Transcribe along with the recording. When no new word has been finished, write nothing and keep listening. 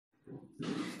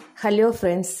Hello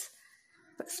friends,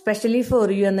 specially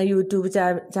for you എന്ന YouTube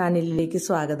ചാനലിലേക്ക്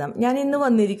സ്വാഗതം. ഞാൻ ഇന്ന്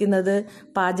വന്നിരിക്കുന്നത്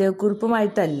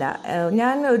പാചകക്കുറിപ്പുമായിട്ടല്ല.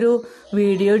 ഞാൻ ഒരു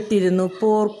വീഡിയോ ഇട്ടിരുന്നു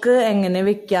പോർക്ക് എങ്ങനെ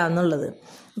വെക്കാന്നുള്ളത്.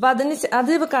 അപ്പം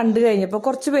അത് കണ്ടു കഴിഞ്ഞപ്പോൾ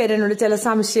കുറച്ച് പേരെന്നോട് ചില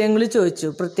സംശയങ്ങൾ ചോദിച്ചു.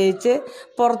 പ്രത്യേകിച്ച്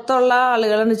പുറത്തുള്ള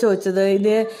ആളുകളാണ് ചോദിച്ചത്.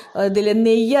 ഇതിൽ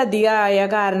നെയ്യ് അധികമായ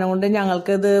കാരണം കൊണ്ട്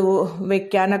ഞങ്ങൾക്കിത്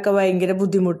വെക്കാനൊക്കെ ഭയങ്കര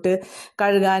ബുദ്ധിമുട്ട്,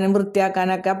 കഴുകാനും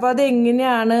വൃത്തിയാക്കാനൊക്കെ. അപ്പോൾ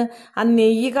അതെങ്ങനെയാണ് ആ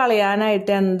നെയ്യ്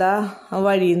കളയാനായിട്ട് എന്താ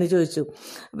വഴിയെന്ന് ചോദിച്ചു.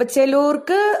 അപ്പം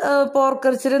ചിലവർക്ക്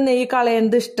പോർക്കിറച്ചിയുടെ നെയ്യ്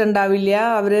കളയേണ്ടത് ഇഷ്ടമുണ്ടാവില്ല.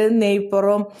 അവർ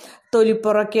നെയ്പ്പുറം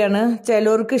തൊലിപ്പുറമൊക്കെയാണ്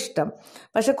ചിലവർക്ക് ഇഷ്ടം.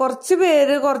 പക്ഷെ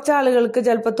കുറച്ച് ആളുകൾക്ക്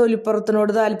ചിലപ്പോൾ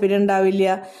തൊലിപ്പുറത്തിനോട് താല്പര്യം ഉണ്ടാവില്ല.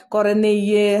 കുറേ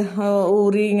നെയ്യ്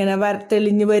ഊറി ഇങ്ങനെ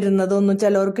തെളിഞ്ഞ് വരുന്നതൊന്നും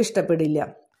ചിലവർക്ക് ഇഷ്ടപ്പെടില്ല.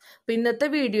 അപ്പം ഇന്നത്തെ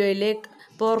വീഡിയോയിൽ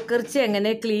പോർക്കിറച്ചി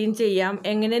എങ്ങനെ ക്ലീൻ ചെയ്യാം,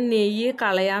 എങ്ങനെ നെയ്യ്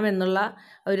കളയാം എന്നുള്ള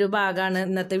ഒരു ഭാഗമാണ്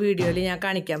ഇന്നത്തെ വീഡിയോയിൽ ഞാൻ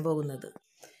കാണിക്കാൻ പോകുന്നത്.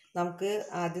 നമുക്ക്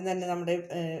ആദ്യം തന്നെ നമ്മുടെ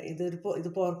ഇത്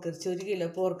പോർക്കിറച്ചി 1 കിലോ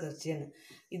പോർക്കിറച്ചിയാണ്.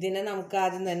 ഇതിനെ നമുക്ക്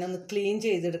ആദ്യം തന്നെ ഒന്ന് ക്ലീൻ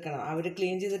ചെയ്തെടുക്കണം. അവർ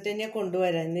ക്ലീൻ ചെയ്തിട്ട് തന്നെ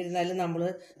കൊണ്ടുവരാം. എന്നിരുന്നാലും നമ്മൾ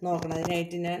നോക്കണം.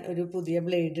 അതിനായിട്ട് ഞാൻ ഒരു പുതിയ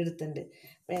ബ്ലേഡ് എടുത്തിട്ടുണ്ട്.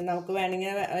 നമുക്ക്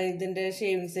വേണമെങ്കിൽ ഇതിൻ്റെ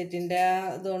ഷേവിങ് സെറ്റിൻ്റെ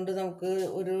ഇതുകൊണ്ട് നമുക്ക്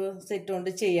ഒരു സെറ്റ്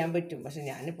കൊണ്ട് ചെയ്യാൻ പറ്റും. പക്ഷെ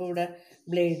ഞാനിപ്പോൾ ഇവിടെ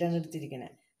ബ്ലേഡാണ്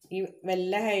എടുത്തിരിക്കുന്നത്. ഈ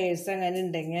വല്ല ഹെയർസ് അങ്ങനെ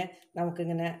ഉണ്ടെങ്കിൽ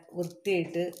നമുക്കിങ്ങനെ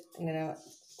വൃത്തിയായിട്ട്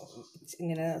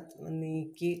ഇങ്ങനെ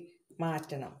നീക്കി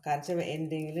മാറ്റണം. കാരണം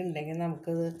എന്തെങ്കിലും ഉണ്ടെങ്കിൽ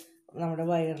നമുക്കത് നമ്മുടെ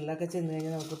വയറിലൊക്കെ ചെന്ന്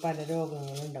കഴിഞ്ഞാൽ നമുക്ക് പല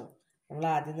രോഗങ്ങളുണ്ടാവും. നമ്മൾ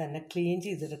ആദ്യം തന്നെ ക്ലീൻ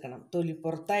ചെയ്തെടുക്കണം.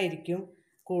 തൊലിപ്പുറത്തായിരിക്കും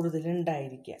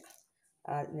കൂടുതലുണ്ടായിരിക്കുക.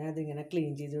 ഞാൻ അതിങ്ങനെ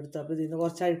ക്ലീൻ ചെയ്തെടുത്തു. അപ്പോൾ ഇതിൽ നിന്ന്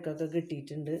കുറച്ച് അഴുക്കൊക്കെ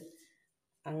കിട്ടിയിട്ടുണ്ട്.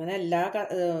 അങ്ങനെ എല്ലാ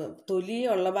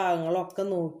തൊലിയുള്ള ഭാഗങ്ങളൊക്കെ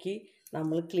നോക്കി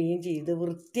നമ്മൾ ക്ലീൻ ചെയ്ത്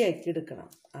വൃത്തിയാക്കി എടുക്കണം.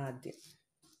 ആദ്യം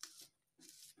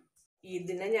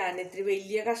ഇതിനെ ഞാൻ ഇത്തിരി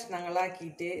വലിയ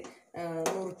കഷ്ണങ്ങളാക്കിയിട്ട്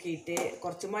നുറുക്കിയിട്ട്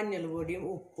കുറച്ച് മഞ്ഞൾ പൊടിയും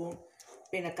ഉപ്പും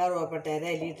പിന്നെ കറുവപ്പട്ടയുടെ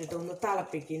ഇല ഇട്ടിട്ട് ഒന്ന്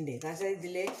തിളപ്പിക്കുന്നുണ്ട്. കാരണം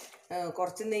ഇതിൽ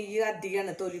കുറച്ച് നെയ്യ്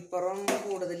അധികമാണ്, തൊലിപ്പുറം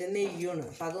കൂടുതൽ നെയ്യാണ്.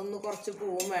 അപ്പം അതൊന്ന് കുറച്ച്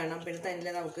പൂവും വേണം. പിന്നെ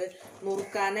തന്നെ നമുക്ക്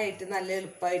നുറുക്കാനായിട്ട് നല്ല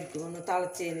എളുപ്പമായിരിക്കും. ഒന്ന്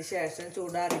തിളച്ചതിന് ശേഷം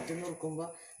ചൂടാറിയിട്ട് നുറുക്കുമ്പോൾ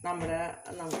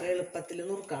നമുക്ക് എളുപ്പത്തിൽ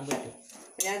നുറുക്കാൻ പറ്റും.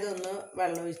 പിന്നെ അതൊന്ന്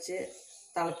വെള്ളമൊഴിച്ച്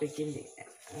തിളപ്പിക്കുന്നുണ്ട്.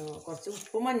 കുറച്ച്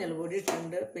ഉപ്പും മഞ്ഞൾ പൊടി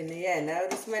ഇട്ടിട്ടുണ്ട്. പിന്നെ ഇല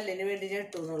ഒരു സ്മെല്ലിന് വേണ്ടി ഞാൻ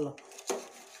ഇട്ടുന്നുള്ളൂ.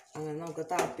 അങ്ങനെ നമുക്ക്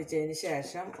തിളപ്പിച്ചതിന്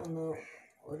ശേഷം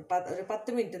ഒരു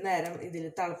 10 മിനിറ്റ് നേരം ഇതിൽ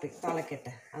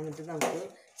തിളക്കട്ടെ. എന്നിട്ട് നമുക്ക്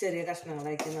ചെറിയ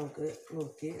കഷ്ണങ്ങളായിട്ട് നമുക്ക്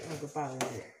നുറുക്കി നമുക്ക് പാകം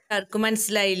ചെയ്യാം. ആർക്കും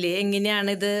മനസ്സിലായില്ലേ എങ്ങനെയാണ്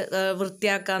ഇത്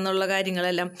വൃത്തിയാക്കാന്നുള്ള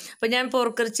കാര്യങ്ങളെല്ലാം? അപ്പം ഞാൻ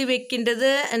പോർക്കിറച്ചി വെക്കേണ്ടത്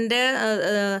എൻ്റെ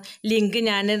ലിങ്ക്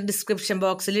ഞാൻ ഡിസ്ക്രിപ്ഷൻ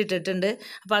ബോക്സിൽ ഇട്ടിട്ടുണ്ട്.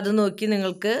 അപ്പോൾ അത് നോക്കി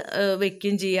നിങ്ങൾക്ക്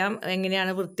വെക്കുകയും ചെയ്യാം.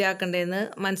 എങ്ങനെയാണ് വൃത്തിയാക്കേണ്ടതെന്ന്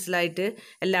മനസ്സിലായിട്ട്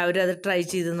എല്ലാവരും അത് ട്രൈ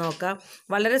ചെയ്ത് നോക്കാം.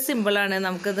 വളരെ സിമ്പിളാണ്.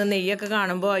 നമുക്കത് നെയ്യൊക്കെ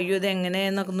കാണുമ്പോൾ അയ്യോ ഇത്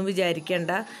എങ്ങനെയെന്നൊക്കെ ഒന്നും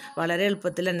വിചാരിക്കേണ്ട. വളരെ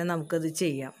എളുപ്പത്തിൽ തന്നെ നമുക്കത്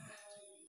ചെയ്യാം.